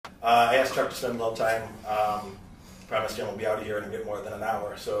I asked Chuck to spend a little time. Promised him we'll be out of here in a bit more than an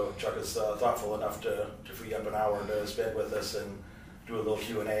hour. So Chuck is thoughtful enough to free up an hour to spend with us and do a little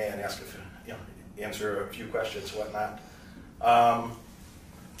Q&A and ask if, answer a few questions, whatnot.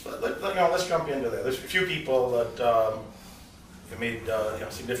 Let's jump into that. There's a few people that have made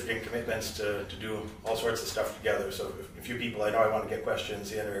significant commitments to do all sorts of stuff together. So a few people I know I want to get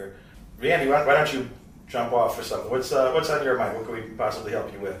questions in. Or Randy, why don't you jump off for something? What's on your mind? What can we possibly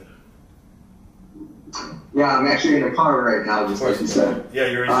help you with? Yeah, I'm actually in a car right now, just like you said. Yeah,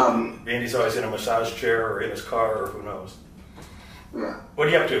 Randy's always in a massage chair or in his car or who knows. Yeah. What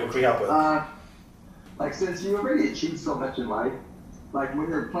are you up to? What can we help with? Since you already achieved so much in life, when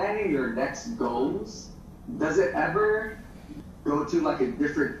you're planning your next goals, does it ever go to a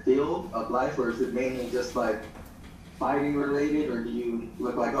different field of life, or is it mainly just fighting related, or do you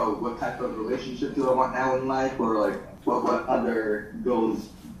look what type of relationship do I want now in life, or what other goals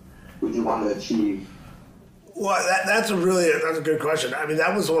would you want to achieve? Well, that's a good question. I mean,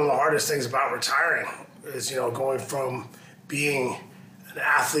 that was one of the hardest things about retiring is, going from being an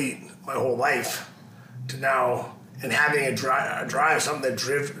athlete my whole life to now and having a drive, something that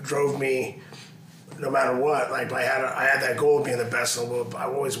drove me no matter what. I had that goal of being the best in the world. I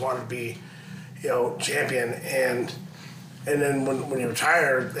always wanted to be, champion. And then when you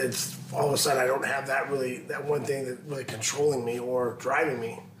retire, it's all of a sudden I don't have that one thing that really controlling me or driving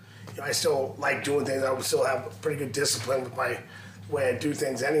me. I still like doing things. I would still have pretty good discipline with my way I do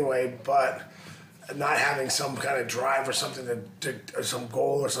things anyway, but not having some kind of drive or something or some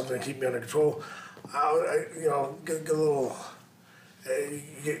goal or something to keep me under control, get a little.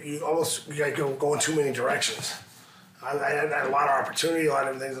 You got to go in too many directions. I had a lot of opportunity, a lot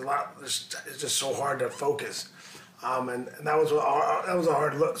of things. It's just so hard to focus, and that was a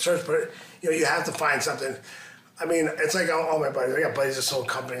hard search. But you have to find something. I mean, it's like all my buddies. I got buddies that sold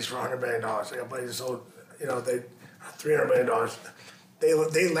companies for $100 million. I got buddies that sold, $300 million.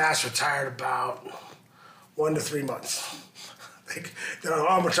 They last retired about 1 to 3 months. They're like,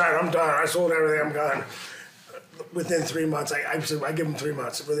 I'm retired. I'm done. I sold everything. I'm gone. Within 3 months, I give them 3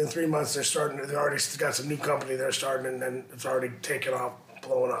 months. Within 3 months, they're starting. They already got some new company they're starting, and then it's already taken off,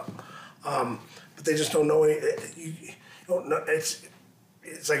 blowing up. But they just don't know any. You don't know.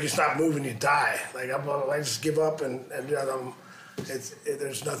 It's like you stop moving, you die. I just give up, and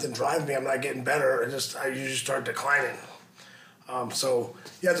there's nothing driving me. I'm not getting better. You just start declining. So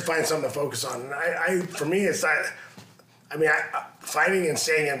you have to find something to focus on. And for me, it's not. Fighting and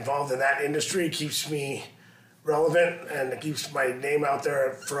staying involved in that industry keeps me relevant, and it keeps my name out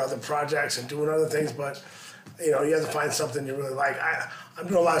there for other projects and doing other things. But you have to find something you really like. I'm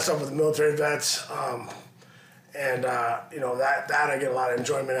doing a lot of stuff with the military vets. And that I get a lot of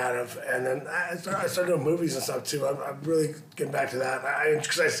enjoyment out of. And then I started doing movies and stuff too. I'm really getting back to that.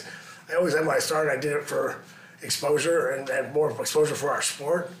 Because I always had when I started, I did it for exposure and more exposure for our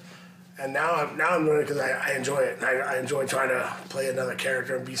sport. And now I'm doing it because I enjoy it. And I enjoy trying to play another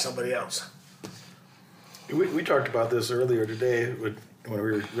character and be somebody else. We talked about this earlier today when we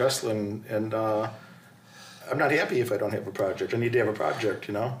were wrestling, and I'm not happy if I don't have a project. I need to have a project,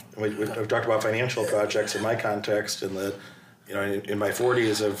 We've talked about financial projects in my context, and that, in my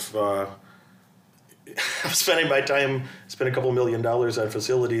 40s, I'm spending my time, spend a couple $1 million on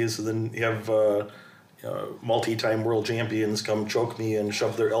facilities, and then you have multi-time world champions come choke me and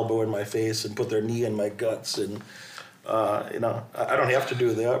shove their elbow in my face and put their knee in my guts, and I don't have to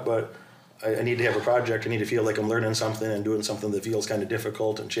do that, but I need to have a project. I need to feel like I'm learning something and doing something that feels kind of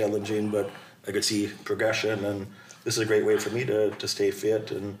difficult and challenging, but I could see progression, and this is a great way for me to stay fit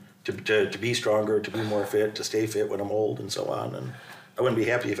and to be stronger, to be more fit, to stay fit when I'm old, and so on. And I wouldn't be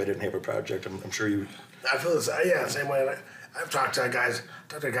happy if I didn't have a project. I'm sure you. I feel the same way. I've talked to guys.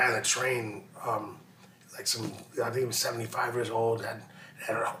 Talked to a guy that trained, I think he was 75 years old, had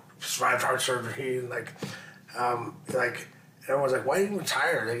survived heart surgery, and everyone's like, why didn't you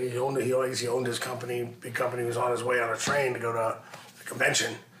retire? He owned his company, big company. He was on his way on a train to go to a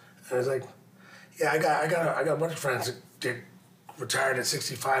convention, and I was like, yeah, I got a bunch of friends that retired at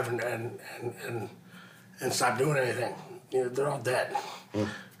 65 and stopped doing anything. They're all dead. Mm.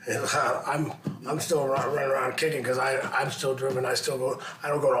 And, I'm still running around kicking because I'm still driven. I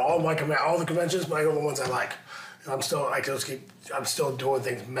don't go to all the conventions, but I go to the ones I like. And I'm still doing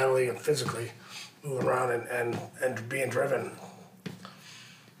things mentally and physically, moving around and being driven.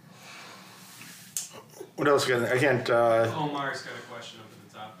 What else? I can't. Omar's got a question up at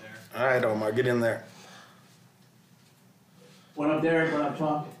the top there. All right, Omar, get in there. What up, Derek? What up,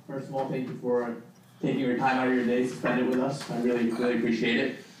 Chuck? First of all, thank you for taking your time out of your day to spend it with us. I really, really appreciate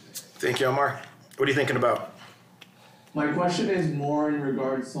it. Thank you, Omar. What are you thinking about? My question is more in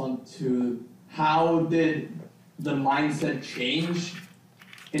regards to how did the mindset change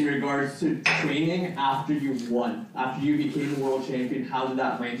in regards to training after you won, after you became the world champion? How did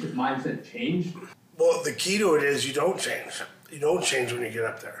that mindset change? Well, the key to it is you don't change. You don't change when you get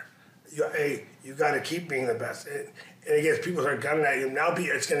up there. You got to keep being the best. And again, people start gunning at you. Now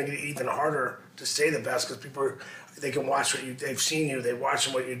it's going to get even harder to stay the best because people they can watch they've seen you, they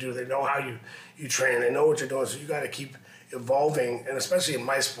watch what you do, they know how you train, they know what you're doing. So you got to keep evolving, and especially in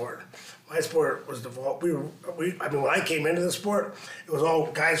my sport. My sport was developed. I mean, when I came into the sport, it was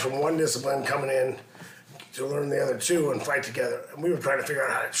all guys from one discipline coming in to learn the other two and fight together. And we were trying to figure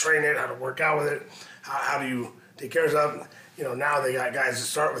out how to train it, how to work out with it, how do you take care of stuff. You know, now they got guys that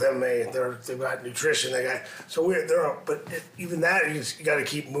start with MMA. They've got nutrition. Even that, you got to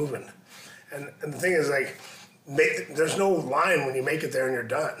keep moving. And the thing is, like, there's no line when you make it there and you're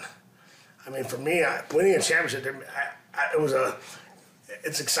done. I mean, for me, winning a championship,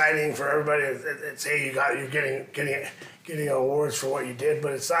 it's exciting for everybody. It's hey, you're getting awards for what you did,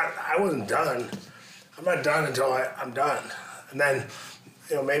 but it's not. I wasn't done. I'm not done until I'm done, and then.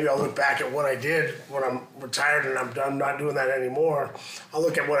 You know, maybe I'll look back at what I did when I'm retired and I'm done not doing that anymore. I'll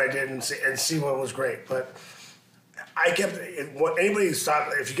look at what I did and see what was great. But I kept anybody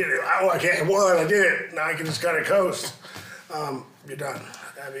stop if you get it. I can't. Well, I did it. Now I can just kind of coast. You're done.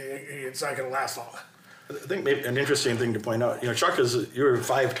 I mean, it's not going to last long. I think maybe an interesting thing to point out. You know, Chuck you're a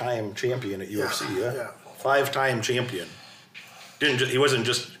 5-time champion at UFC. Yeah. 5-time champion. He wasn't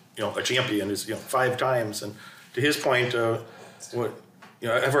just a champion. He's 5 times. And to his point,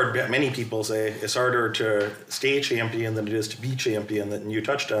 I've heard many people say it's harder to stay champion than it is to be champion. And you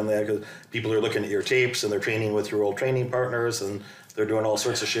touched on that because people are looking at your tapes and they're training with your old training partners and they're doing all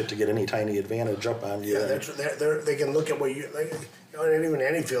sorts of shit to get any tiny advantage up on you. Yeah, they can look at what you like. And even in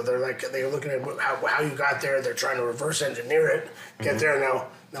any field, they're looking at how you got there. They're trying to reverse engineer it, get there now.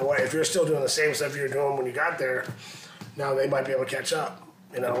 Now, what if you're still doing the same stuff you were doing when you got there? Now they might be able to catch up.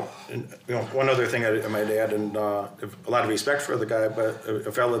 And one other thing I might add, and a lot of respect for the guy, but a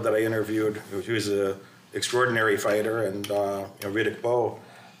fellow that I interviewed, he was an extraordinary fighter, and Riddick Bowe,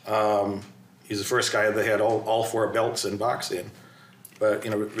 he's the first guy that had all 4 belts in boxing. But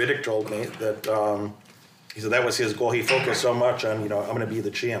Riddick told me that he said that was his goal. He focused so much on I'm going to be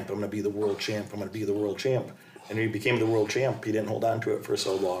the champ, I'm going to be the world champ, I'm going to be the world champ, and he became the world champ. He didn't hold on to it for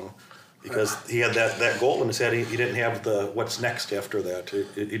so long. Because he had that goal in his head, he didn't have the what's next after that.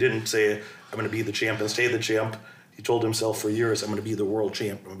 He didn't say, I'm going to be the champ and stay the champ. He told himself for years, I'm going to be the world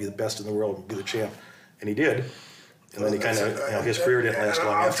champ. I'm going to be the best in the world. I'm going to be the champ. And he did. And then he kind of, his career didn't last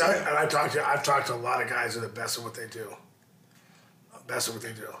long after that. And I've talked to a lot of guys who are the best at what they do. Best at what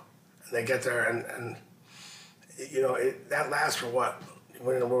they do. And they get there and that lasts for what?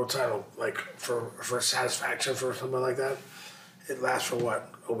 Winning a world title, like for satisfaction for something like that? It lasts for what?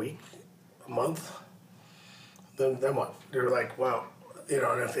 A week? A month? Then what? They're like, well,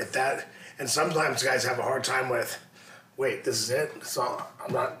 and if that, and sometimes guys have a hard time with, wait, this is it?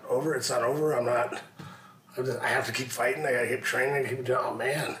 I'm not over, it's not over, I have to keep fighting, I gotta keep training, keep doing, oh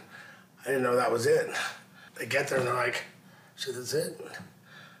man, I didn't know that was it. They get there and they're like, shit, that's it?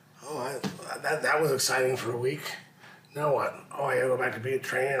 Oh, that was exciting for a week. Now what? Oh, I gotta go back to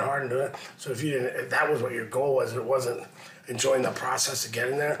training hard and do it. So if that was what your goal was, it wasn't enjoying the process of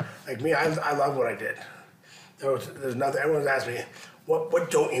getting there. Like me, I love what I did. There's nothing. Everyone's asked me,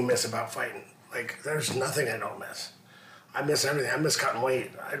 what don't you miss about fighting? Like, there's nothing I don't miss. I miss everything. I miss cutting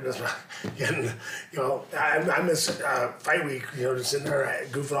weight. I miss getting, I miss fight week. Just sitting there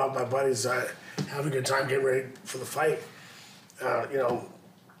goofing off with my buddies, having a good time, getting ready for the fight. I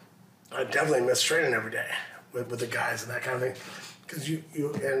definitely miss training every day with the guys and that kind of thing, because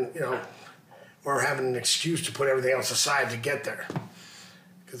or having an excuse to put everything else aside to get there.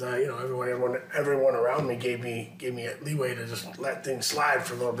 Because everyone around me gave me a leeway to just let things slide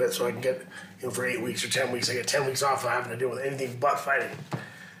for a little bit, so I can get for 8 weeks or 10 weeks. I get 10 weeks off of having to deal with anything but fighting.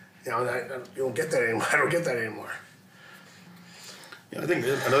 You don't get that anymore. I don't get that anymore. I think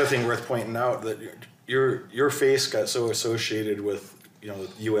another thing worth pointing out that your face got so associated with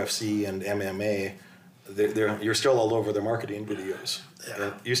UFC and MMA. You're still all over their marketing videos.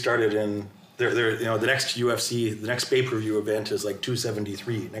 Yeah. You started in. The next UFC, the next pay-per-view event is like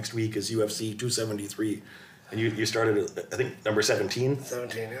 273. Next week is UFC 273. And you started at, I think, number 17?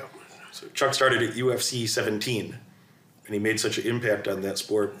 17, yeah. So Chuck started at UFC 17. And he made such an impact on that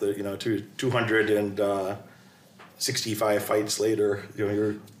sport that, 265 fights later,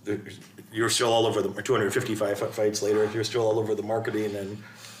 you're still all over or 255 fights later, you're still all over the marketing and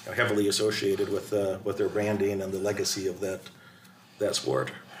heavily associated with their branding and the legacy of that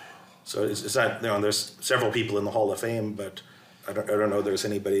sport. So it's not, there's several people in the Hall of Fame, but I don't know there's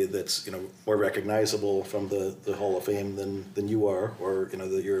anybody that's, more recognizable from the Hall of Fame than you are, or,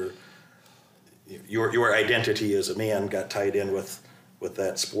 that your identity as a man got tied in with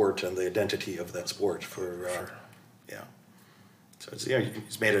that sport and the identity of that sport for, yeah. So it's,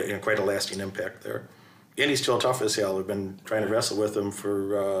 he's made quite a lasting impact there. And he's still tough as hell. We've been trying to wrestle with him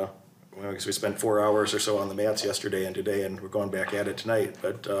for, because we spent 4 hours or so on the mats yesterday and today, and we're going back at it tonight.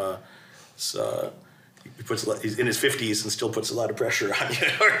 But he's in his 50s and still puts a lot of pressure on you.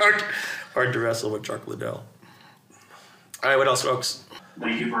 Hard to wrestle with Chuck Liddell. All right, what else, folks?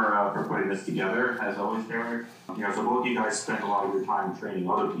 Thank you for putting this together, as always, Derek. So both of you guys spend a lot of your time training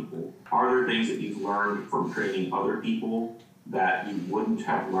other people. Are there things that you've learned from training other people that you wouldn't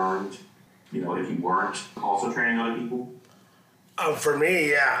have learned, if you weren't also training other people? For me,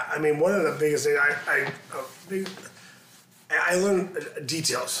 yeah. I mean, one of the biggest things I learned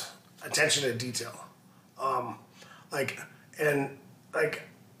details, attention to detail. I go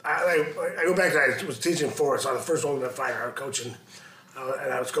back to I was teaching Forrest on the first Ultimate Fighter. I was coaching,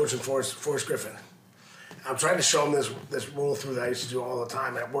 and I was coaching Forrest Griffin. I'm trying to show him this rule through that I used to do all the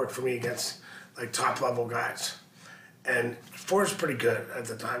time. It worked for me against top level guys. And Forrest was pretty good at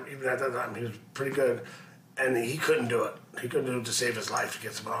the time. Even at that time, he was pretty good, and he couldn't do it. He couldn't do it to save his life to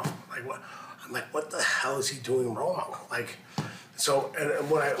get some off. I'm like, what the hell is he doing wrong? So, and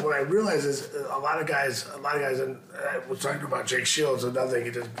what I realized is a lot of guys, and I was talking about Jake Shields, another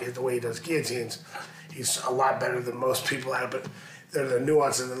thing, the way he does guillotines, he's a lot better than most people at it, but they're the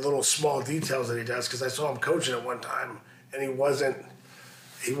nuances and the little small details that he does, because I saw him coaching at one time, and he wasn't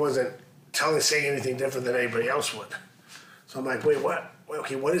saying anything different than anybody else would. So I'm like, wait, what?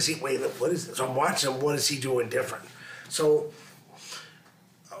 Okay, what is he, so I'm watching him, what is he doing different? So,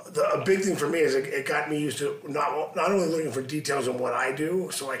 a big thing for me is it got me used to not only looking for details in what I do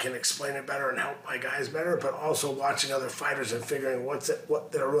so I can explain it better and help my guys better, but also watching other fighters and figuring what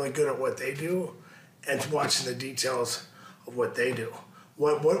they're really good at what they do, and watching the details of what they do.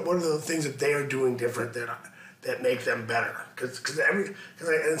 What are the things that they are doing different that make them better? Because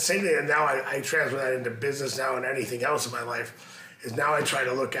same thing. And now I transfer that into business now and anything else in my life. Is now I try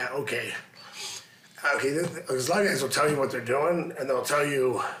to look at because a lot of guys will tell you what they're doing, and they'll tell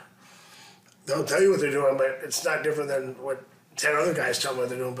you what they're doing, but it's not different than what 10 other guys tell me what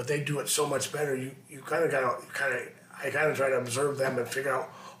they're doing, but they do it so much better. I kind of try to observe them and figure out,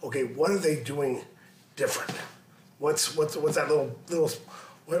 okay, what are they doing different? What's that little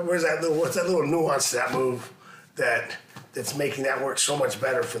what's that little nuance to that move that's making that work so much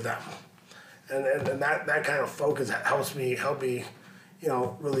better for them? And that kind of focus help me,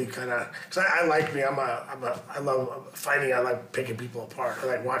 really kind of, because I like me, I love fighting, I like picking people apart, I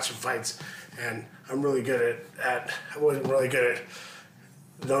like watching fights, and I'm really good I wasn't really good at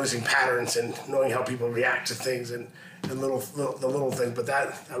noticing patterns and knowing how people react to things and the little things, but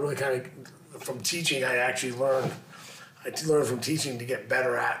that I really kind of, from teaching, I actually learned from teaching to get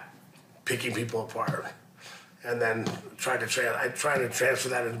better at picking people apart, and then try to transfer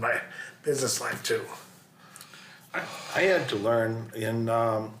that into my business life too. I had to learn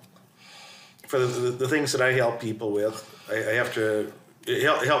for the things that I help people with, I have to, it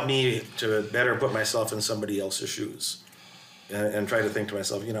helped me to better put myself in somebody else's shoes and try to think to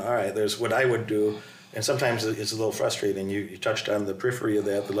myself, all right, there's what I would do. And sometimes it's a little frustrating. You touched on the periphery of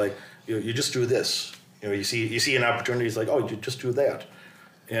that, but you just do this. You see an opportunity, it's like, oh, you just do that.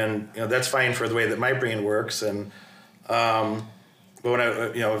 And that's fine for the way that my brain works. And but when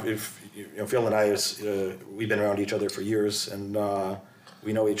if Phil and I, we've been around each other for years, and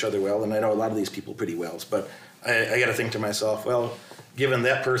we know each other well, and I know a lot of these people pretty well. But I got to think to myself, well, given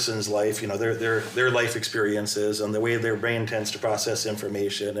that person's life, their life experiences and the way their brain tends to process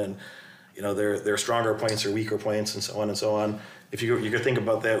information, and their stronger points or weaker points, and so on and so on. If you could think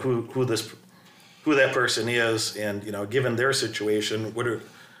about that, who that person is, and given their situation,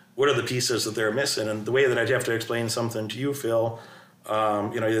 what are the pieces that they're missing? And the way that I'd have to explain something to you, Phil,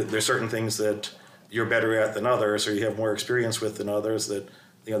 there's certain things that you're better at than others, or you have more experience with than others. That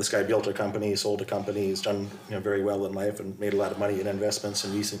this guy built a company, sold a company, he's done very well in life, and made a lot of money in investments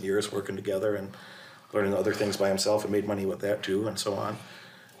in recent years, working together and learning other things by himself, and made money with that too, and so on.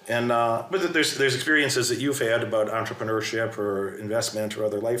 And but there's experiences that you've had about entrepreneurship or investment or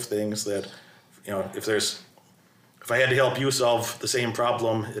other life things that if I had to help you solve the same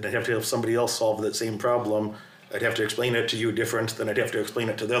problem, and I'd have to help somebody else solve that same problem, I'd have to explain it to you different than I'd have to explain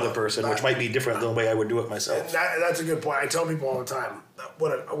it to the other person, which might be different than the way I would do it myself. That's a good point. I tell people all the time,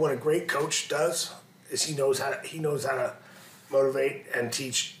 what a great coach does is he knows how to motivate and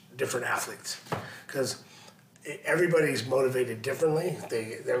teach different athletes. Because everybody's motivated differently.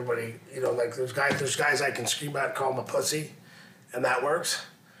 Everybody, like there's guys I can scream at and call them a pussy, and that works.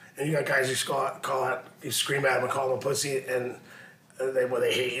 And you got guys you scream at them and call them a pussy, and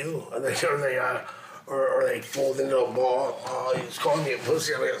they hate you, or they fold into a ball. Oh, he's calling me a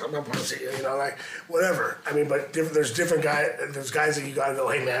pussy. I'm a pussy. Like whatever. I mean, but there's different guys. There's guys that you gotta go,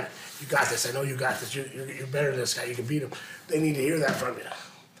 hey man, you got this. I know you got this. You're better than this guy. You can beat him. They need to hear that from you.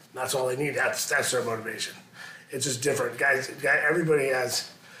 That's all they need. That's their motivation. It's just different. Everybody has,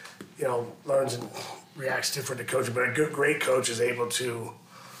 learns and reacts different to coaching, but a great coach is able to,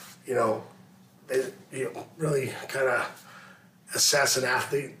 really kind of assess an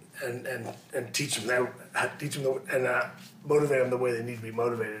athlete and teach them and motivate them the way they need to be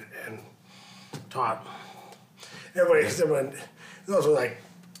motivated and taught. Everyone, also like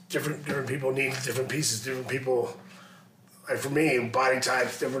different people need different pieces. Different people, like for me, body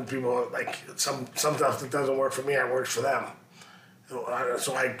types. Different people like some stuff that doesn't work for me, it works for them. So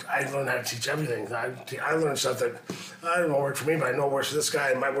I learned how to teach everything. I learned stuff that I don't know work for me, but I know it works for this guy.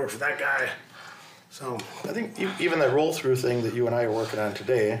 It might work for that guy. So I think even that roll through thing that you and I are working on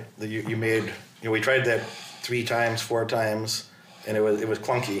today, that you made, we tried that 3 times, 4 times, and it was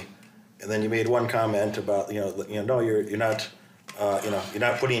clunky. And then you made one comment about no, you're not you're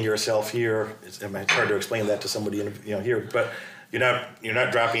not putting yourself here. It's hard to explain that to somebody here, but you're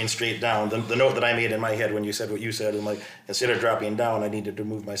not dropping straight down. The note that I made in my head when you said what you said, I'm like, instead of dropping down, I needed to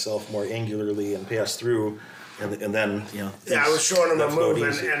move myself more angularly and pass through. And then, I was showing them a move,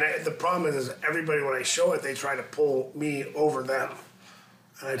 and the problem is everybody, when I show it, they try to pull me over them.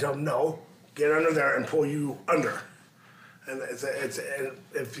 And I tell them, no, get under there and pull you under. And it's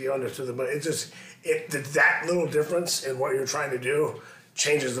if you understood the move, that little difference in what you're trying to do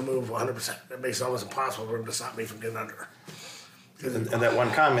changes the move 100%. It makes it almost impossible for them to stop me from getting under. And that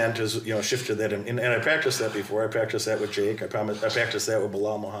one comment is, shifted that. And I practiced that before. I practiced that with Jake. I practiced that with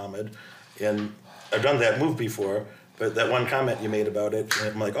Bilal Muhammad. And I've done that move before, but that one comment you made about it,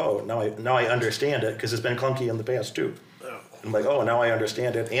 I'm like, oh, now I understand it, because it's been clunky in the past too. Yeah. I'm like, oh, now I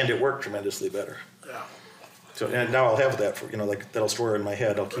understand it, and it worked tremendously better. Yeah. So and now I'll have that for like that'll store in my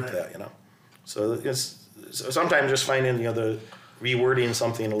head. I'll keep that. So sometimes just finding the rewording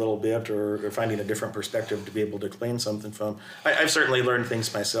something a little bit or finding a different perspective to be able to explain something from. I've certainly learned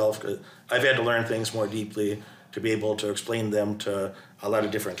things myself. 'Cause I've had to learn things more deeply to be able to explain them to a lot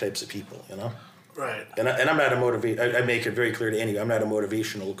of different types of people. Right. And I'm not I make it very clear to anyone, I'm not a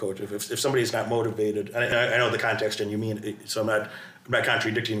motivational coach. If somebody's not motivated, I know the context and you mean it, so I'm not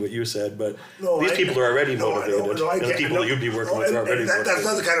contradicting what you said, but these people are already motivated, and the people that you'd be working with are already motivated. That's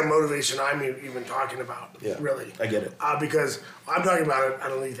not the kind of motivation I'm even talking about, really. I get it. Because I'm talking about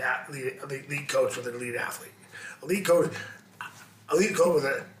an elite coach with an elite athlete. Elite coach with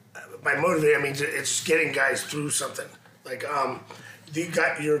by motivated, I mean it's getting guys through something. Like,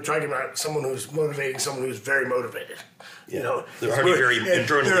 you're talking about someone who's motivating someone who's very motivated. They're already very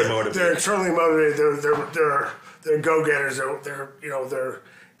internally motivated. They're internally motivated. They're go-getters.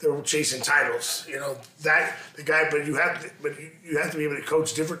 They're chasing titles. But you have to be able to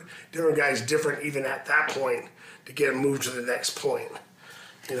coach different guys different even at that point to get them moved to the next point.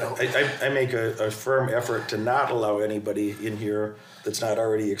 I make a firm effort to not allow anybody in here that's not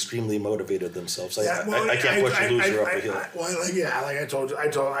already extremely motivated themselves. I can't push a loser up a hill.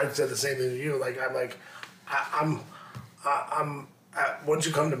 I said the same thing to you. Once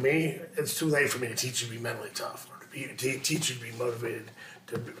you come to me, it's too late for me to teach you to be mentally tough or to teach you to be motivated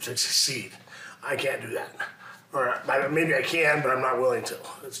to succeed. I can't do that. Or maybe I can, but I'm not willing to.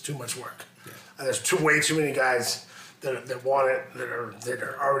 It's too much work. Yeah. And there's way too many guys that want it, that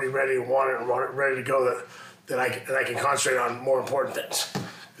are already ready and want it ready to go, that I can concentrate on more important things.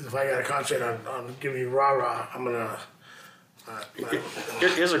 Because if I got to concentrate on giving you rah-rah, I'm going to...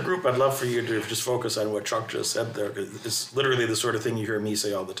 Here's a group I'd love for you to just focus on what Chuck just said there. Cause it's literally the sort of thing you hear me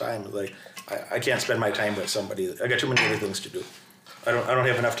say all the time. Like, I can't spend my time with somebody. I got too many other things to do. I don't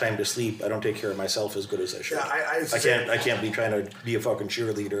have enough time to sleep. I don't take care of myself as good as I should. Yeah, I can't be trying to be a fucking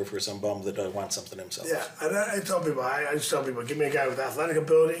cheerleader for some bum that doesn't want something himself. Yeah, and I tell people, I just tell people, give me a guy with athletic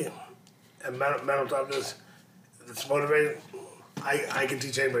ability and mental toughness that's motivated. I can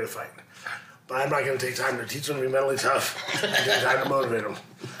teach anybody to fight. But I'm not going to take time to teach them to be mentally tough and take time to motivate them.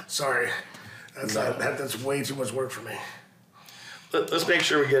 Sorry. That's way too much work for me. Let's make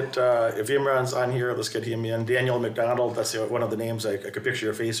sure we get, if Imran's on here, let's get him in. Daniel McDonald, that's one of the names. I could picture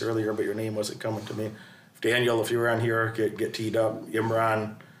your face earlier, but your name wasn't coming to me. Daniel, if you were on here, get teed up.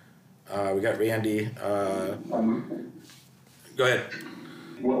 Imran, we got Randy. Go ahead.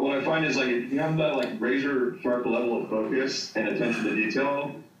 What I find is you have that razor sharp level of focus and attention to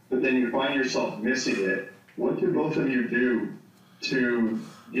detail, but then you find yourself missing it what did both of you do to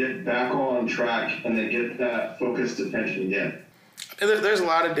get back on track and then get that focused attention again? There's a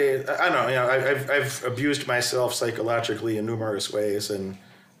lot of days. I don't know. You know, I've abused myself psychologically in numerous ways, and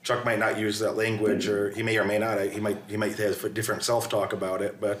Chuck might not use that language, or he may not. He might have a different self-talk about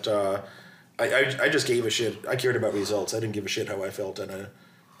it. But I just gave a shit. I cared about results. I didn't give a shit how I felt. I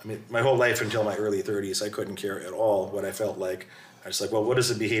mean, my whole life until my early 30s, I couldn't care at all what I felt like. I was like, well, what is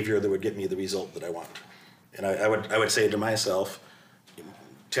the behavior that would get me the result that I want? And I would say to myself,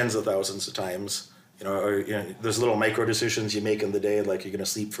 tens of thousands of times, there's little micro decisions you make in the day, like you're going to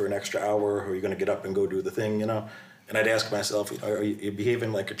sleep for an extra hour, or you're going to get up and go do the thing, And I'd ask myself, are you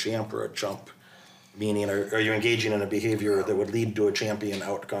behaving like a champ or a chump? Meaning, are you engaging in a behavior that would lead to a champion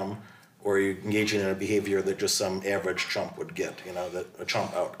outcome, or are you engaging in a behavior that just some average chump would get, that a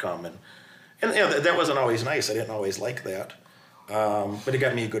chump outcome? And that wasn't always nice. I didn't always like that. But it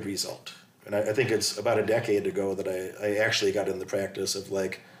got me a good result. And I think it's about a decade ago that I actually got in the practice of,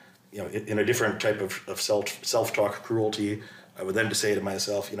 like, in a different type of self-talk cruelty, I would then to say to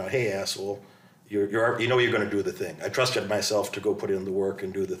myself, hey, asshole, you're going to do the thing. I trusted myself to go put in the work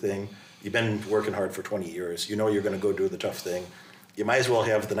and do the thing. You've been working hard for 20 years. You're going to go do the tough thing. You might as well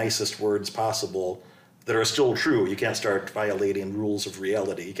have the nicest words possible that are still true. You can't start violating rules of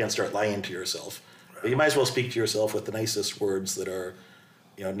reality. You can't start lying to yourself. But you might as well speak to yourself with the nicest words that are,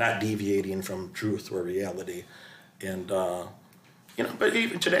 not deviating from truth or reality. And, but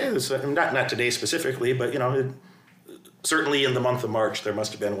even today, not today specifically, but, certainly in the month of March, there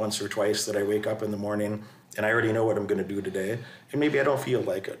must have been once or twice that I wake up in the morning and I already know what I'm going to do today. And maybe I don't feel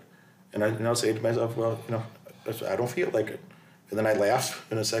like it. And I'll say to myself, well, I don't feel like it. And then I laugh,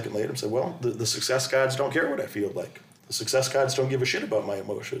 and a second later, and say, well, the success gods don't care what I feel like. The success gods don't give a shit about my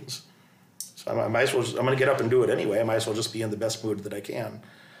emotions. So I might as well. I'm going to get up and do it anyway. I might as well just be in the best mood that I can.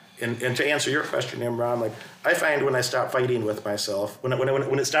 And to answer your question, Imran, like, I find when I stop fighting with myself, when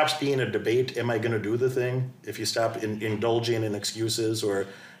it stops being a debate, am I going to do the thing? If you stop indulging in excuses or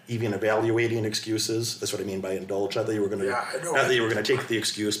even evaluating excuses, that's what I mean by indulge. Not that you were going to, not that you were going to take the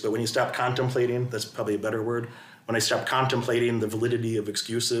excuse, but when you stop contemplating, that's probably a better word. When I stop contemplating the validity of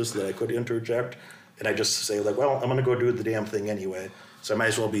excuses that I could interject, and I just say, like, well, I'm going to go do the damn thing anyway, so I might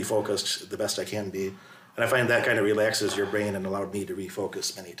as well be focused the best I can be. And I find that kind of relaxes your brain and allowed me to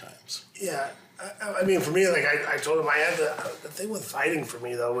refocus many times. Yeah. I mean, for me, like I told him, the thing with fighting for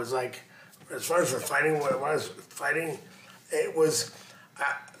me, though, was like, as far as for fighting, when I was fighting, it was,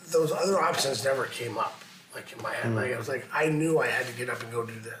 those other options never came up, like, in my head. Like, I was like, I knew I had to get up and go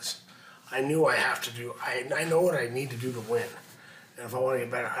do this. I knew I have to do, I know what I need to do to win. And if I want to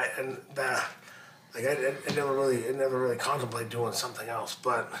get better, I never really contemplate doing something else,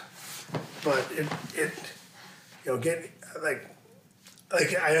 but it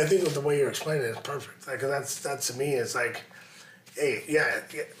I think the way you're explaining it is perfect. Like, that's to me, it's like, hey,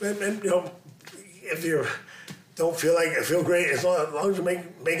 and, if you don't feel like it, feel great, as long as you're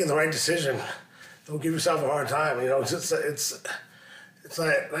making the right decision, don't give yourself a hard time. It's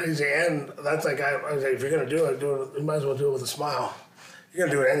not easy, and that's like I was like, if you're gonna do it, you might as well do it with a smile. You're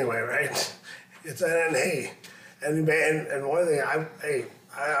gonna do it anyway, right? And one thing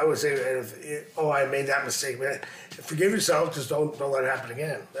I would say, I made that mistake, man. Forgive yourself. Just don't let it happen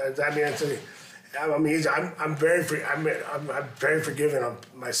again. I'm very very forgiving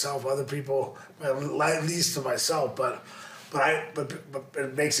of myself, other people, at least to myself. But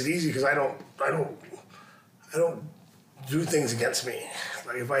it makes it easy because I don't do things against me.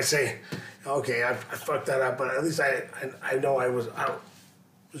 Like, if I say, okay, I fucked that up, but at least I know I was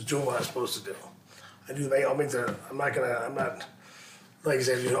doing what I was supposed to do. I'm not, like I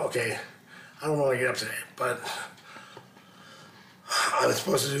said, okay, I don't want to get up today, but I was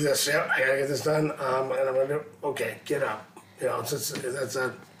supposed to do this. Yeah, I gotta get this done, and I'm gonna do. Okay, get up.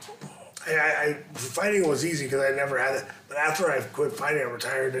 Fighting was easy because I never had it. But after I quit fighting, I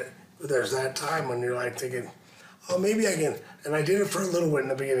retired. There's that time when you're like thinking, oh, maybe I can. And I did it for a little bit in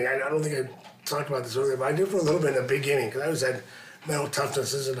the beginning. I don't think I talked about this earlier, but I did it for a little bit in the beginning because I always had mental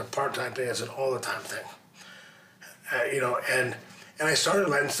toughness isn't a part-time thing; it's an all-the-time thing. And I started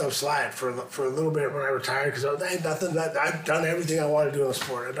letting stuff slide for a little bit when I retired because I had nothing. I'd done everything I wanted to do in the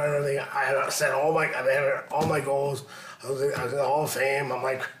sport. I'd done everything. I had set all my goals. I was in the Hall of Fame. I'm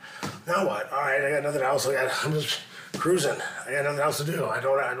like, now what? All right, I got nothing else. I'm just cruising. I got nothing else to do. I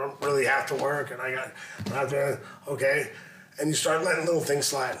don't really have to work, and I don't have to. Okay, and you start letting little things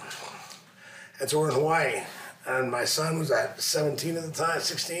slide. And so we're in Hawaii, and my son was at 17 at the time,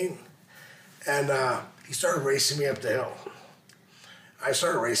 16, and he started racing me up the hill. I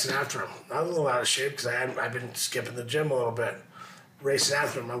started racing after him. I was a little out of shape because I'd been skipping the gym a little bit. Racing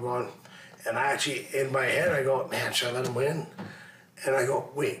after him, I'm going, And I actually, in my head, I go, man, should I let him win? And I go,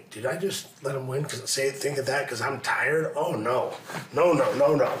 wait, did I just let him win? Think of that because I'm tired? Oh no.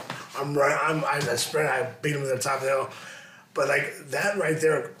 I'm right. I sprint. I beat him to the top of the hill. But like that right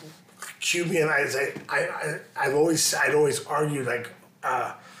there, cued me, and I'd always argued like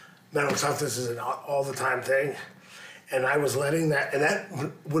mental toughness is an all the time thing, and I was letting that, and that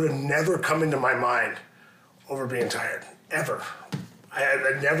would have never come into my mind over being tired ever.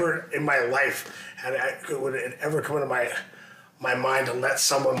 I never in my life would it ever come into my mind to let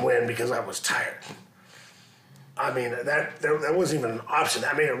someone win because I was tired. I mean, that wasn't even an option.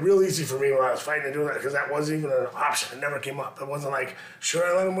 That made it real easy for me when I was fighting and doing that because that wasn't even an option. It never came up. It wasn't like, should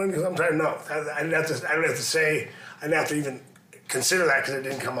I let him win because I'm tired? No, I didn't have to even consider that because it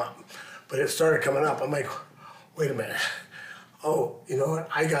didn't come up. But it started coming up. I'm like, wait a minute. Oh, you know what?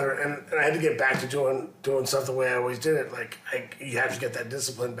 I got her, and I had to get back to doing stuff the way I always did it. Like you have to get that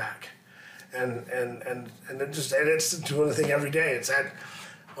discipline back, and it's doing the thing every day. It's that,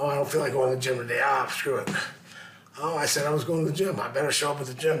 oh, I don't feel like going to the gym today. Screw it. Oh, I said I was going to the gym. I better show up at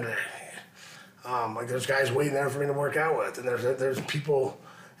the gym today. Like there's guys waiting there for me to work out with, and there's people,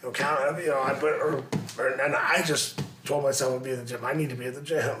 and I just told myself I'd be at the gym. I need to be at the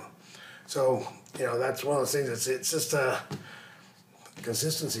gym. So that's one of those things. It's just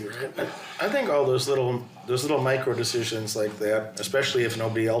consistency, right? I think all those little micro decisions like that, especially if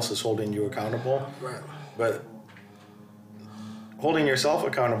nobody else is holding you accountable. Right. But holding yourself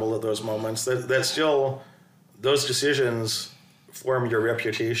accountable at those moments, that's still. Those decisions form your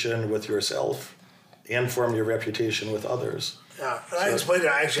reputation with yourself and form your reputation with others. Yeah, and I explained it.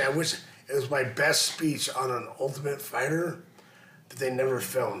 Actually, I wish it was my best speech on an Ultimate Fighter that they never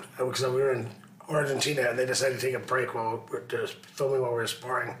filmed. Because we were in Argentina and they decided to take a break while we were just filming while we were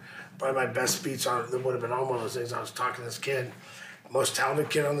sparring. Probably my best speech on it would have been on one of those things. I was talking to this kid, most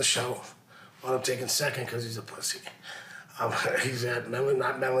talented kid on the show. Wound up taking second because he's a pussy. He's not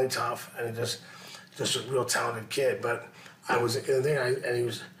mentally tough, and he just a real talented kid. But I was in there,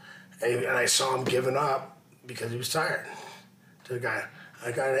 and I saw him giving up because he was tired. To the guy,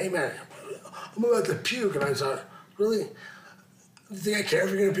 hey man, I'm about to puke, and I thought, really? You think I care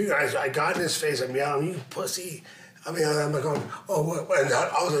if you're gonna puke? I got in his face, I'm yelling, you pussy. I mean, I'm like, oh, what? And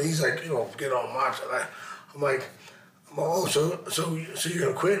also, he's like, get all macho. I'm like, oh, so you're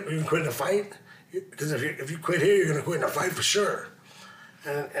gonna quit? Are you gonna quit in a fight? Because if you quit here, you're gonna quit in a fight for sure.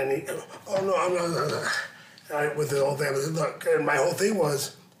 And he, oh no, I'm not. With the whole thing, look, and my whole thing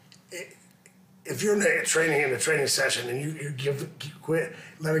was, if you're in a training session and you quit,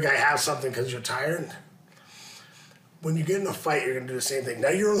 let a guy have something because you're tired. When you get in a fight, you're gonna do the same thing. Now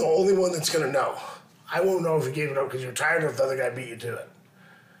you're the only one that's gonna know. I won't know if you gave it up because you're tired or if the other guy beat you to it.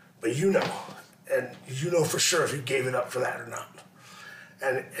 But you know, and you know for sure if you gave it up for that or not.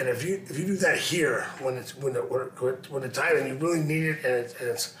 And if you do that here when the time and you really need it and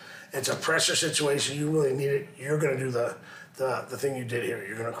it's a pressure situation, you really need it, you're gonna do the thing you did here.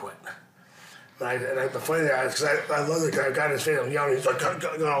 You're gonna quit. The funny thing is, because I love the guy. I got in his face. I'm yelling. He's like,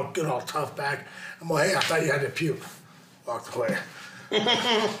 get all tough back. I'm like, hey, I thought you had to puke. Walked away.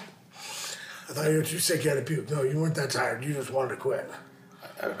 I thought you were too sick. You had to puke. No, you weren't that tired. You just wanted to quit.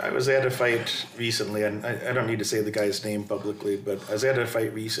 I was at a fight recently, and I don't need to say the guy's name publicly, but I was at a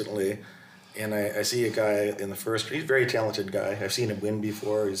fight recently, and I see a guy in the first. He's a very talented guy. I've seen him win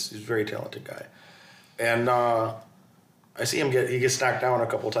before. He's a very talented guy, and I see him he gets knocked down a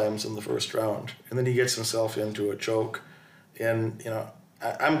couple times in the first round, and then he gets himself into a choke, and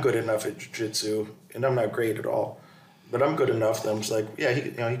I'm good enough at jiu-jitsu, and I'm not great at all, but I'm good enough that I'm just like, yeah, he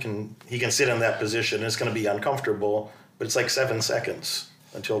can sit in that position. It's going to be uncomfortable, but it's like 7 seconds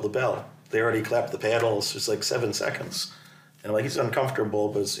until the bell. They already clapped the paddles. It's like 7 seconds, and I'm like, he's uncomfortable,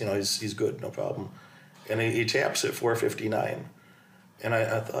 but he's good, no problem, and he taps at 4:59, and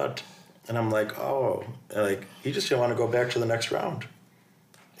I thought. And I'm like, oh, like he just didn't want to go back to the next round.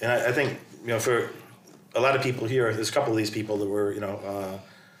 And I think, for a lot of people here, there's a couple of these people that were,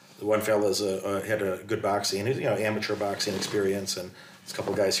 the one fella's had a good boxing, amateur boxing experience, and there's a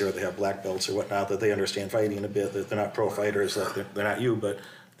couple of guys here that have black belts or whatnot that they understand fighting a bit. That they're not pro fighters, they're not you, but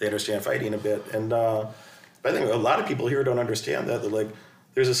they understand fighting a bit. And but I think a lot of people here don't understand that. They're like,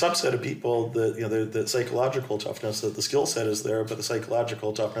 there's a subset of people that, the psychological toughness, that the skill set is there, but the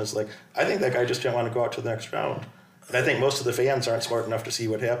psychological toughness, like, I think that guy just didn't want to go out to the next round. And I think most of the fans aren't smart enough to see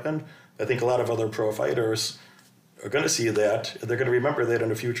what happened. I think a lot of other pro fighters are going to see that, and they're going to remember that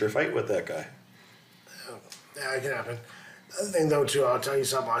in a future fight with that guy. Yeah, it can happen. The other thing, though, too, I'll tell you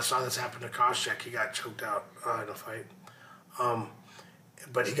something. I saw this happen to Koscheck. He got choked out in a fight.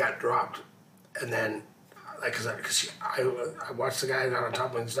 But he got dropped. And then like, because I watched the guy got on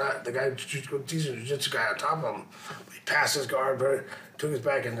top of him. It's not the guy, jiu-jitsu guy on top of him. He passed his guard, but took his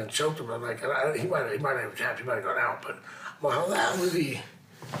back and then choked him. I'm like, he might have tapped, he might have gone out, but I'm like, how the hell was he?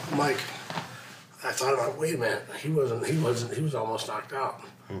 I'm like, I thought about, wait a minute, he was almost knocked out.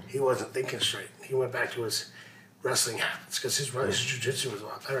 He wasn't thinking straight. He went back to his wrestling habits because his jiu-jitsu was a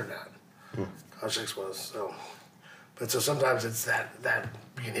lot better than that. Contracts was, so. But so sometimes it's that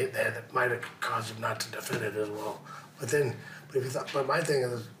being hit there that might have caused him not to defend it as well. But my thing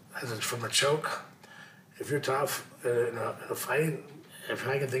is from a choke, if you're tough in a fight, if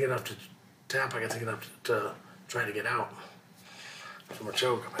I can think enough to tap, I can think enough to try to get out from a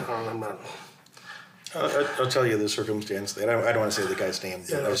choke. I'm not. I'll tell you the circumstance. I don't want to say the guy's name.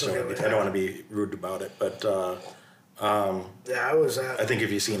 Yeah, I don't want to be rude about it, but I was. I think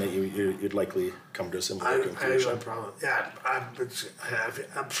if you've seen it, you'd likely come to a similar conclusion. Probably. Yeah,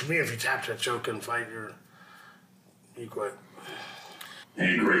 for me, if you tap to a choke and fight, you quit.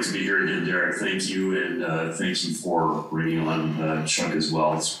 Hey, great to be here again, Derek. Thank you, and thank you for bringing on Chuck as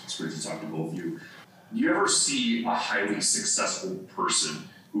well. It's great to talk to both of you. Do you ever see a highly successful person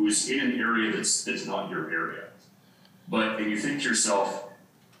who's in an area that's not your area, and you think to yourself,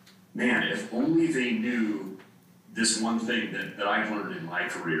 man, if only they knew this one thing that I've learned in my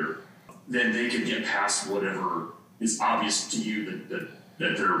career, then they could get past whatever is obvious to you that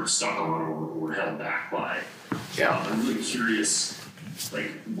they're stuck on or held back by. Yeah. I'm really curious,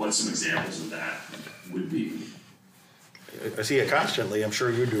 like, what some examples of that would be. I see it constantly. I'm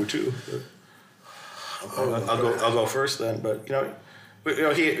sure you do too. I'll go first then. But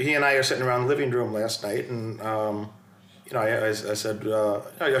he and I are sitting around the living room last night, and I said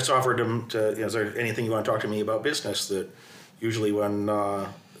I just offered him to, is there anything you want to talk to me about business? That usually when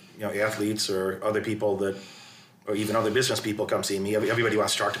athletes or other people or even other business people come see me, everybody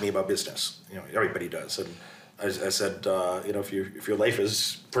wants to talk to me about business. Everybody does. And I said, if your life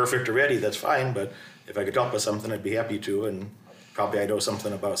is perfect already, that's fine. But if I could help with something, I'd be happy to. And probably I know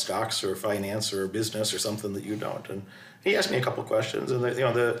something about stocks or finance or business or something that you don't. And he asked me a couple questions, and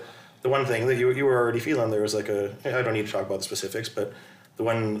the one thing that you were already feeling there was I don't need to talk about the specifics, but the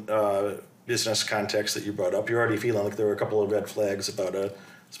one business context that you brought up, you're already feeling like there were a couple of red flags about a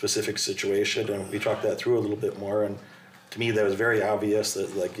specific situation, and we talked that through a little bit more. And to me, that was very obvious that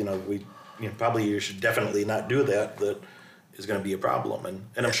probably you should definitely not do that. That is going to be a problem,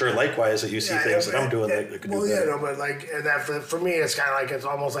 and I'm sure likewise that you see things that I'm doing that could do better. But and that for me, it's kind of like it's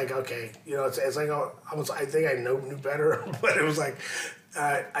almost like okay, it's like almost I think I knew better, but it was like.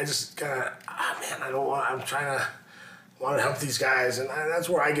 I just kind of, I'm trying to want to help these guys, and that's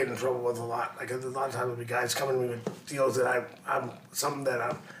where I get in trouble with a lot. Like a lot of times there'll be guys coming to me with deals that I'm something that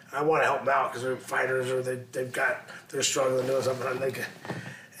I want to help them out because they're fighters or they're struggling doing something.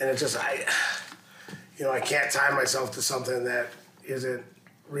 And it's just I can't tie myself to something that isn't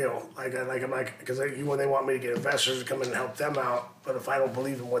real. Because when they want me to get investors to come in and help them out, but if I don't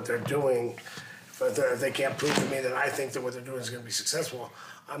believe in what they're doing. If they can't prove to me that I think that what they're doing is going to be successful,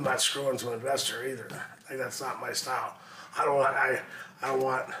 I'm not screwing to an investor either. That's not my style. I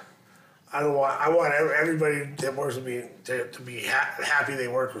want everybody that works with me to be happy they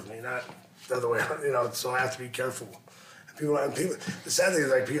work with me, not the other way. So I have to be careful. And people, the sad thing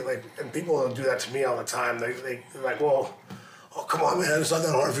is people don't do that to me all the time. They're like, well, oh come on, man, it's not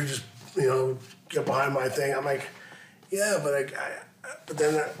that hard if you just get behind my thing. I'm like, yeah, but but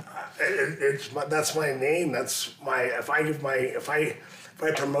then that's my name. That's my if I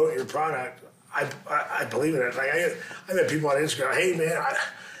promote your product, I believe in it. Like I met people on Instagram. Hey man,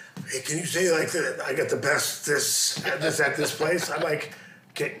 hey, can you say that I got the best this at this place? I'm like,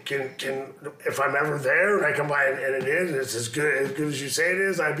 can if I'm ever there and I come by and it is, it's as good as you say it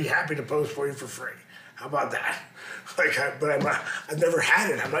is, I'd be happy to post for you for free. How about that? I've never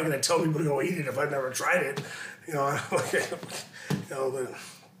had it. I'm not going to tell people to go eat it if I've never tried it. But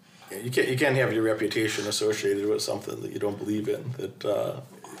you can't have your reputation associated with something that you don't believe in. That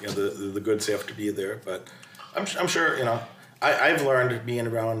the goods have to be there. But I'm sure I've learned being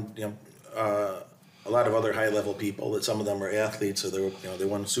around a lot of other high level people that some of them are athletes or they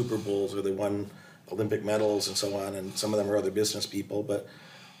won Super Bowls or they won Olympic medals and so on, and some of them are other business people. But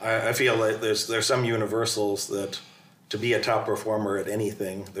I feel like there's some universals that to be a top performer at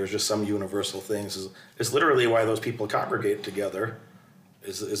anything, there's just some universal things. It's literally why those people congregate together.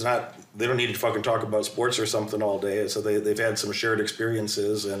 Is not they don't need to fucking talk about sports or something all day. So they've had some shared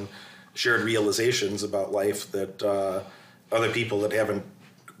experiences and shared realizations about life that other people that haven't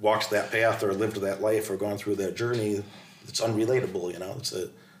walked that path or lived that life or gone through that journey, it's unrelatable.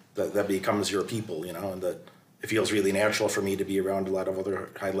 That becomes your people. And that it feels really natural for me to be around a lot of other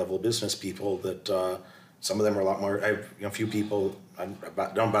high level business people that some of them are a lot more. I have a few people. I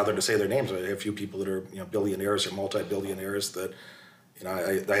don't bother to say their names. But I have a few people that are billionaires or multi-billionaires that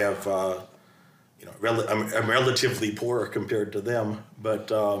I have. I'm relatively poor compared to them,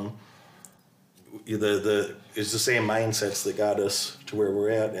 but it's the same mindsets that got us to where we're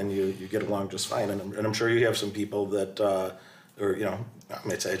at, and you get along just fine. And I'm sure you have some people that,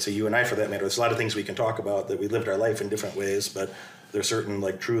 I'd say you and I for that matter. There's a lot of things we can talk about that we lived our life in different ways, but there's certain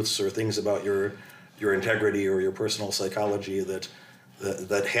like truths or things about your integrity or your personal psychology that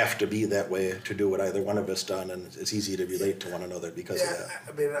have to be that way to do what either one of us done, and it's easy to relate to one another because of that.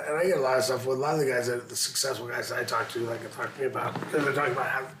 I mean, and I get a lot of stuff with a lot of the guys, the successful guys that I talk to, like talk to me about, because they're talking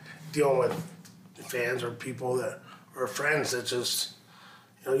about dealing with fans or people that or friends that just,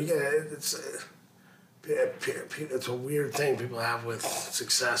 you get it's a weird thing people have with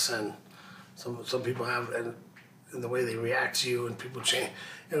success, and some people have and the way they react to you, and people change.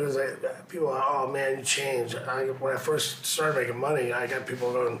 It was like people are, oh man, you changed. When I first started making money, I got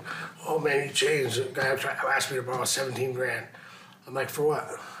people going, oh man, you changed. The guy asked me to borrow 17 grand. I'm like, for what?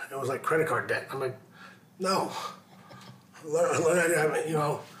 It was like credit card debt. I'm like, no.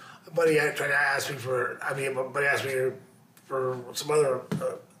 A buddy tried to ask me for, buddy asked me for some other,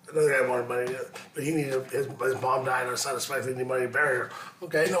 another guy wanted money, but he needed, his mom died on a unexpected, needed money to bury her.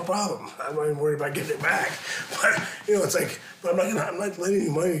 Okay, no problem. I'm not even worried about getting it back. But, it's like, but I'm not lending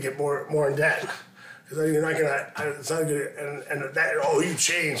you money to get more in debt. Because you're not gonna, it's not good, and that, oh, you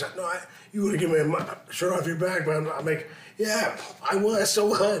changed. No, you would have given me a shirt off your back, but I'm like, yeah, I would, I still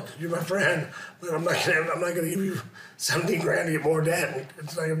would. You're my friend, but I'm not gonna give you 17 grand to get more debt.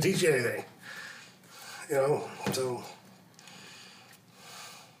 It's not gonna teach you anything. So.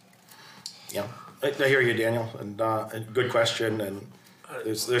 Yeah, I hear you, Daniel, and good question. And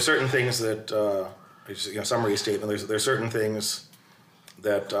there's certain things that summary statement. There's certain things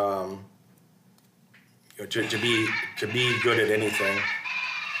that to be good at anything.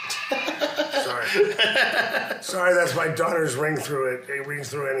 Sorry, that's my daughter's ring through it. It rings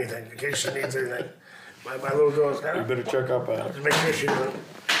through anything in case she needs anything. My little girl's got You better check up on it. to make sure she doesn't.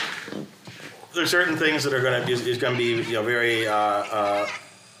 There's certain things that are going to be very.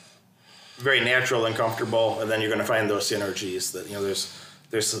 Very natural and comfortable, and then you're going to find those synergies that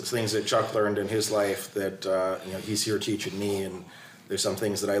there's things that Chuck learned in his life that he's here teaching me, and there's some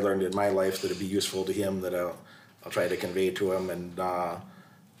things that I learned in my life that'll be useful to him that I'll try to convey to him, and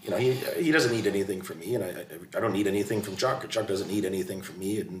he doesn't need anything from me, and I don't need anything from Chuck. Chuck doesn't need anything from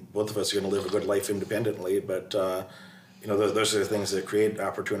me, and both of us are going to live a good life independently. But those are the things that create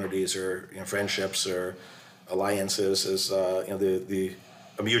opportunities or friendships or alliances. Is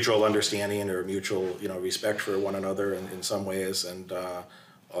a mutual understanding or mutual, respect for one another in some ways, and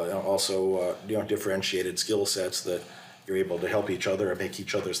also differentiated skill sets that you're able to help each other and make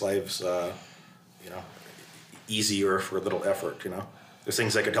each other's lives, easier for little effort. There's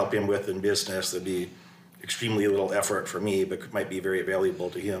things I could help him with in business that'd be extremely little effort for me, but might be very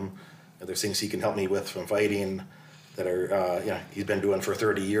valuable to him. And there's things he can help me with from fighting that are, he's been doing for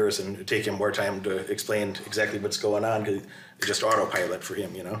 30 years, and it'd take him more time to explain exactly what's going on because it's just autopilot for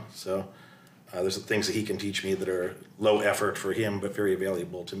him, So there's things that he can teach me that are low effort for him but very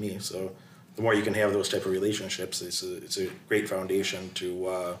valuable to me. So the more you can have those type of relationships, it's a great foundation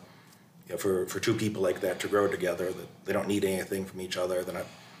to, for two people like that to grow together. That they don't need anything from each other. They're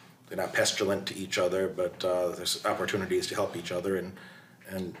not pestilent to each other, but there's opportunities to help each other and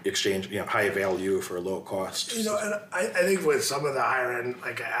exchange, high value for low cost. And I think with some of the higher end,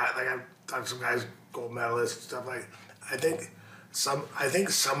 like I've talked to some guys, gold medalists and stuff like. I think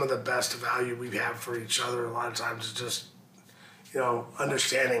some of the best value we have for each other a lot of times is just,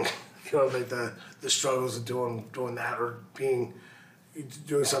 understanding, like the struggles of doing that or doing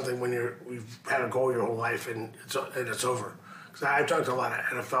something when we've had a goal your whole life and it's over. Because I've talked to a lot of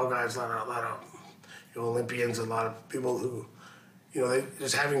NFL guys, a lot of Olympians, a lot of people who. They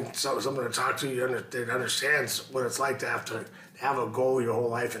just having someone to talk to that understands what it's like to have a goal your whole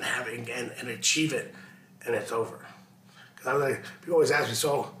life and and achieve it, and it's over. Because I was like, people always ask me,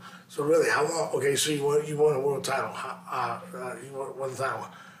 so really, how long? Okay, so you won a world title. You won the title.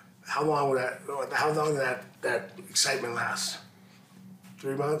 How long did that excitement last?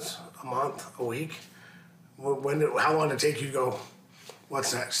 3 months, a month, a week? How long did it take you to go?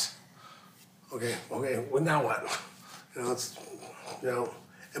 What's next? Okay. Well, now what? But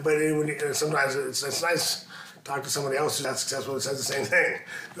sometimes it's nice to talk to somebody else who's not successful that says the same thing.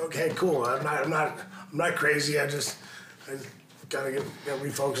 Okay, cool. I'm not crazy. I gotta get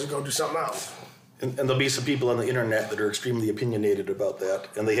refocused and go do something else. And there'll be some people on the internet that are extremely opinionated about that,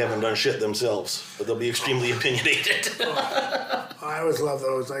 and they haven't done shit themselves, but they'll be extremely opinionated. I always love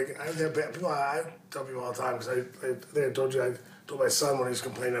those. Like I tell people all the time, because I think I told you, I told my son when he was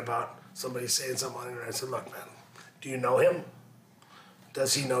complaining about somebody saying something on the internet, I said, look, man, do you know him?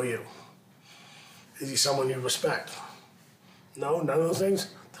 Does he know you? Is he someone you respect? No, none of those things?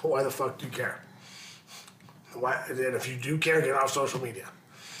 Then why the fuck do you care? Why? And if you do care, get off social media.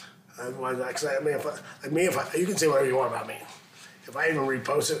 Otherwise, you can say whatever you want about me. If I even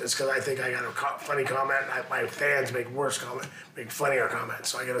repost it, it's because I think I got a funny comment. My fans make make funnier comments,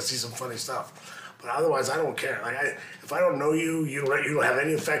 so I got to see some funny stuff. But otherwise, I don't care. Like if I don't know you, you don't have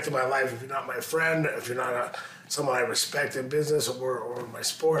any effect in my life. If you're not my friend, if you're not someone I respect in business or my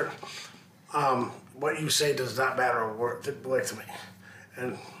sport, what you say does not matter a word to me.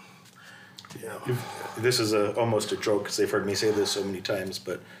 And this is almost a joke because they've heard me say this so many times,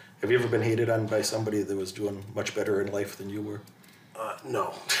 but have you ever been hated on by somebody that was doing much better in life than you were?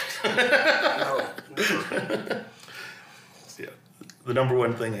 No. No. Yeah. The number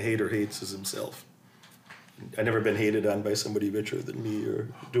one thing a hater hates is himself. I've never been hated on by somebody richer than me or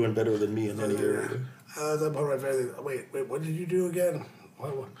doing better than me in any area. That's one of my favorite things. Wait, what did you do again?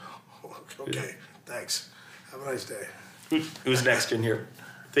 Okay, thanks. Have a nice day. Who's next in here?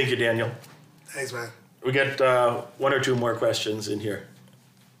 Thank you, Daniel. Thanks, man. We got one or two more questions in here.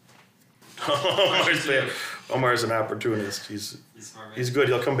 Omar's an opportunist. He's good.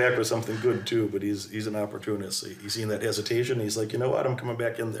 He'll come back with something good too, but he's an opportunist. He's seen that hesitation. He's like, you know what? I'm coming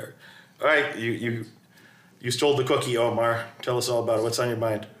back in there. All right, you stole the cookie, Omar. Tell us all about it. What's on your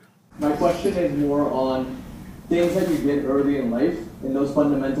mind? My question is more on things that you did early in life and those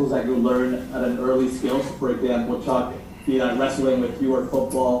fundamentals that you learn at an early skill. So for example, Chuck, be that wrestling with you or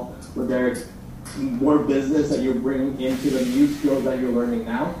football, or there's more business that you're bringing into the new skills that you're learning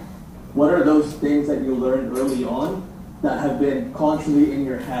now. What are those things that you learned early on that have been constantly in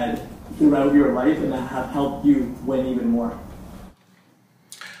your head throughout your life and that have helped you win even more?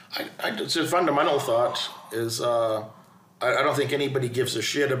 It's a fundamental thought is I don't think anybody gives a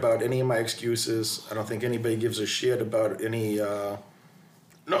shit about any of my excuses. I don't think anybody gives a shit about any...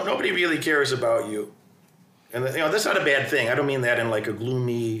 nobody really cares about you. And that's not a bad thing. I don't mean that in like a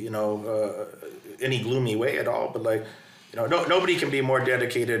gloomy, any gloomy way at all, but like, nobody can be more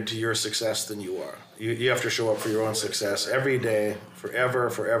dedicated to your success than you are. You have to show up for your own success every day,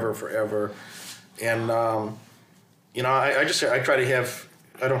 forever. And, I try to have,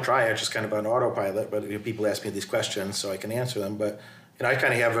 I don't try, I just kind of on autopilot, but people ask me these questions so I can answer them. But, I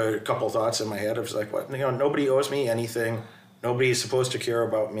kind of have a couple thoughts in my head of like, what, nobody owes me anything. Nobody's supposed to care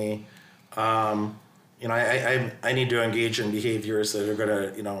about me. I need to engage in behaviors that are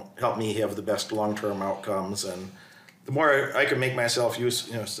going to, help me have the best long-term outcomes. And the more I can make myself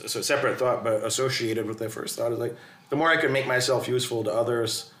so separate thought, but associated with that first thought is like, the more I can make myself useful to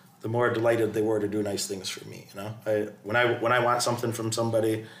others, the more delighted they were to do nice things for me. When I want something from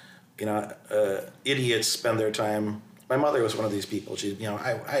somebody, idiots spend their time. My mother was one of these people. She,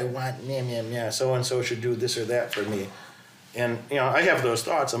 I want, so-and-so should do this or that for me. And, I have those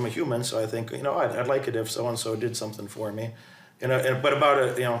thoughts. I'm a human, so I think, I'd like it if so-and-so did something for me. But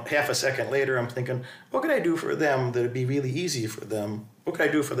about half a second later, I'm thinking, what could I do for them that would be really easy for them? What could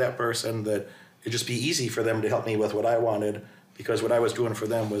I do for that person that it'd just be easy for them to help me with what I wanted, because what I was doing for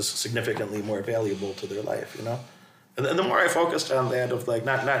them was significantly more valuable to their life, And the more I focused on that of like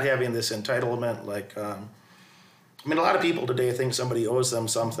not having this entitlement, like, a lot of people today think somebody owes them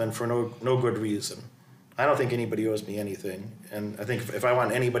something for no good reason. I don't think anybody owes me anything. And I think if I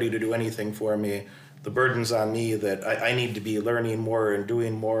want anybody to do anything for me, the burden's on me that I need to be learning more and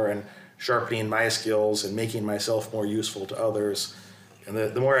doing more and sharpening my skills and making myself more useful to others. And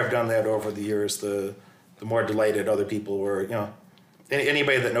the more I've done that over the years, the more delighted other people were.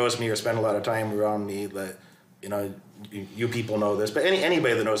 Anybody that knows me or spend a lot of time around me, that, you people know this, but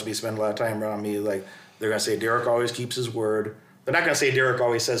anybody that knows me spend a lot of time around me, like, they're going to say Derek always keeps his word. They're not going to say Derek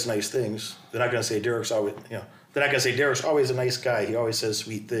always says nice things. They're not going to say Derek's always, They're not going to say Derek's always a nice guy. He always says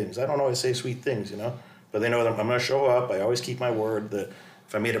sweet things. I don't always say sweet things, But they know that I'm going to show up. I always keep my word that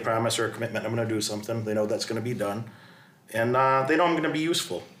if I made a promise or a commitment, I'm going to do something. They know that's going to be done. And they know I'm going to be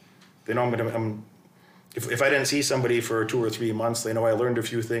useful. They know if I didn't see somebody for 2 or 3 months, they know I learned a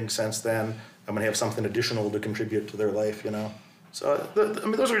few things since then. I'm going to have something additional to contribute to their life, So,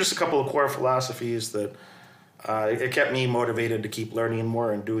 those are just a couple of core philosophies that it kept me motivated to keep learning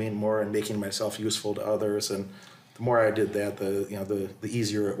more and doing more and making myself useful to others. And the more I did that, the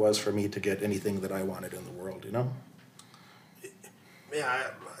easier it was for me to get anything that I wanted in the world,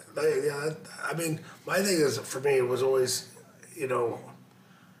 Yeah, my thing is, for me, it was always,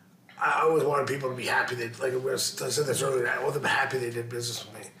 I always wanted people to be happy. I said this earlier. I want them happy they did business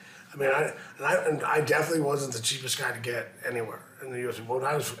with me. I mean, I definitely wasn't the cheapest guy to get anywhere in the UFC. When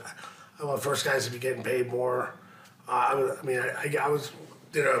I was one of the first guys to be getting paid more. I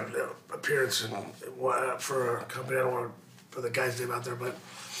did an appearance for a company. I don't want to put the guy's name out there, but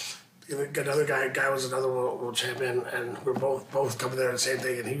another guy was another world champion, and we're both coming there the same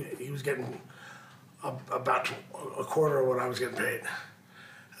thing, and he was getting about a quarter of what I was getting paid.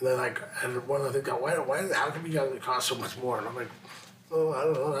 And then and one of the things, how come you guys cost so much more? And I'm like, oh, I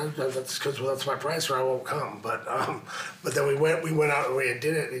don't know. That's because that's my price, or I won't come. But then we went out and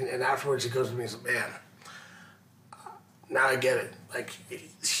did it, and afterwards he goes to me and says, man, now I get it. Like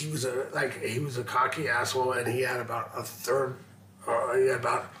he was a cocky asshole, and he had about a third.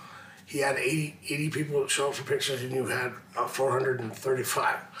 He had 80 people show up for pictures, and you had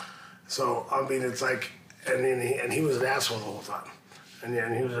 435. So I mean, it's like, and he was an asshole the whole time, and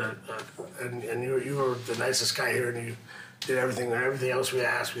he was and you were the nicest guy here, and you did everything else we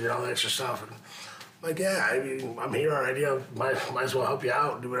asked. We did all the extra stuff, and I'm like, yeah, I mean, I'm here already. I might as well help you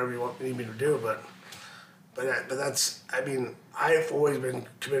out and do whatever you need me to do, but that's, I mean, I've always been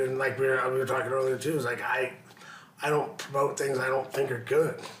committed, and like we were talking earlier too, is like I don't promote things I don't think are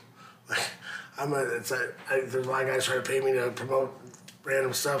good. Like there's a lot of guys trying to pay me to promote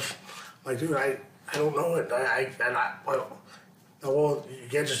random stuff. I'm like, dude, I don't know it. Well, you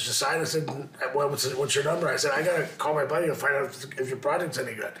can't just decide. I said, well, what's your number? I said, I gotta call my buddy and find out if your project's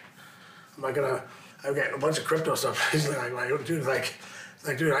any good. I'm not gonna. I've got a bunch of crypto stuff. He's like, dude,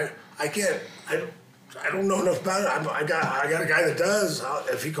 I can't. I don't know enough about it. I got a guy that does.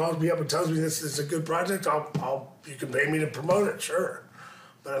 If he calls me up and tells me this is a good project, you can pay me to promote it, sure.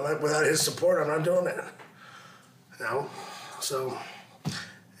 But without his support, I'm not doing it. You know, so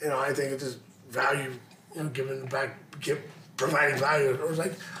I think it's just value. Giving back, providing value. It was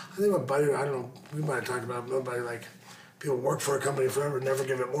like I think my buddy. I don't know. We might have talked about nobody like people work for a company forever and never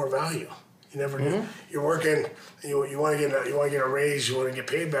give it more value. You never do. You're working. You want to get a raise. You want to get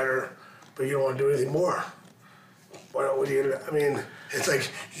paid better. But you don't want to do anything more. What do you? I mean, it's like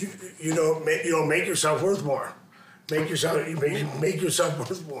you don't make yourself worth more. Make yourself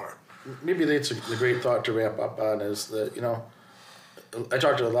worth more. Maybe that's a great thought to wrap up on. Is that I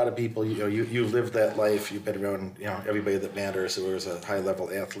talk to a lot of people. You lived that life. You've been around everybody that matters. Who was a high level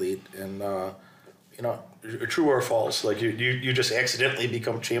athlete, and true or false. Like you just accidentally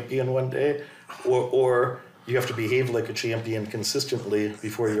become champion one day, or you have to behave like a champion consistently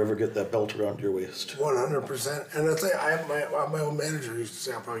before you ever get that belt around your waist. 100%. And that's like, I have my old manager used to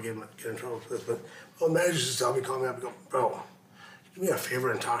say, I'll probably get in trouble for this, but my old manager used to tell me, call me up and go, bro, do me a favor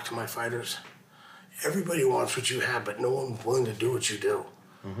and talk to my fighters. Everybody wants what you have, but no one's willing to do what you do.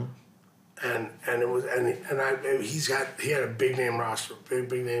 Mm-hmm. He had a big name roster,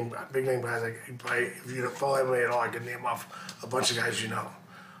 big name guys. Like if you follow MMA at all, I could name off a bunch of guys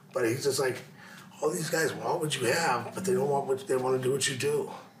But he's just like, all these guys want what you have, but they don't want they want to do what you do.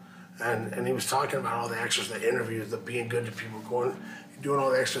 And he was talking about all the extras, the interviews, the being good to people, doing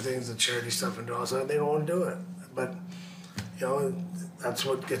all the extra things, the charity stuff, and all that. They don't want to do it, but that's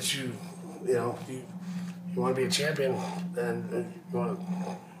what gets you. You want to be a champion, and you want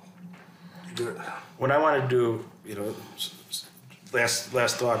to do it. When I wanted to do,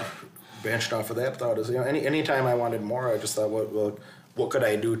 last thought, branched off of that thought is, anytime I wanted more, I just thought, what could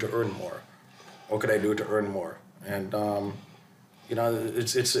I do to earn more? What could I do to earn more? And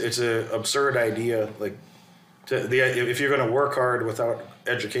it's an absurd idea. Like, if you're going to work hard without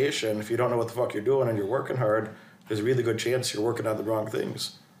education, if you don't know what the fuck you're doing and you're working hard, there's a really good chance you're working on the wrong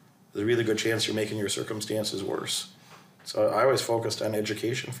things. There's a really good chance you're making your circumstances worse. So I always focused on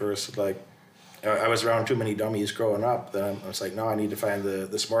education first. Like, I was around too many dummies growing up. Then I was like, no, I need to find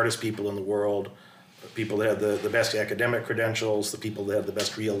the smartest people in the world, people that had the best academic credentials, the people that had the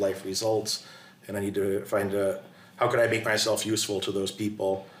best real life results. And I need to find how could I make myself useful to those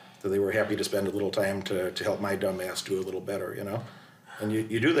people that they were happy to spend a little time to help my dumb ass do a little better, And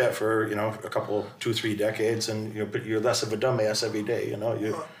you do that for, a couple, 2-3 decades, and you're less of a dumbass every day,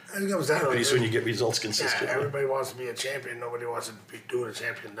 I think it was that. Pretty soon you get results consistently. Yeah, everybody wants to be a champion. Nobody wants to do what a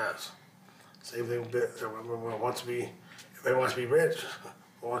champion does. Same thing with everybody wants to be rich,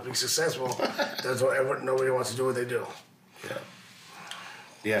 wants to be successful. Nobody wants to do what they do.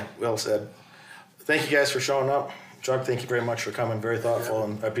 Yeah, well said. Thank you guys for showing up. Chuck, thank you very much for coming. Very thoughtful,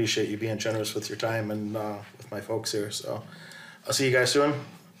 and I appreciate you being generous with your time and with my folks here. So I'll see you guys soon.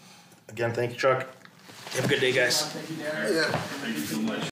 Again, thank you, Chuck. Have a good day, guys. Thank you, Derek. Yeah. Thank you so much.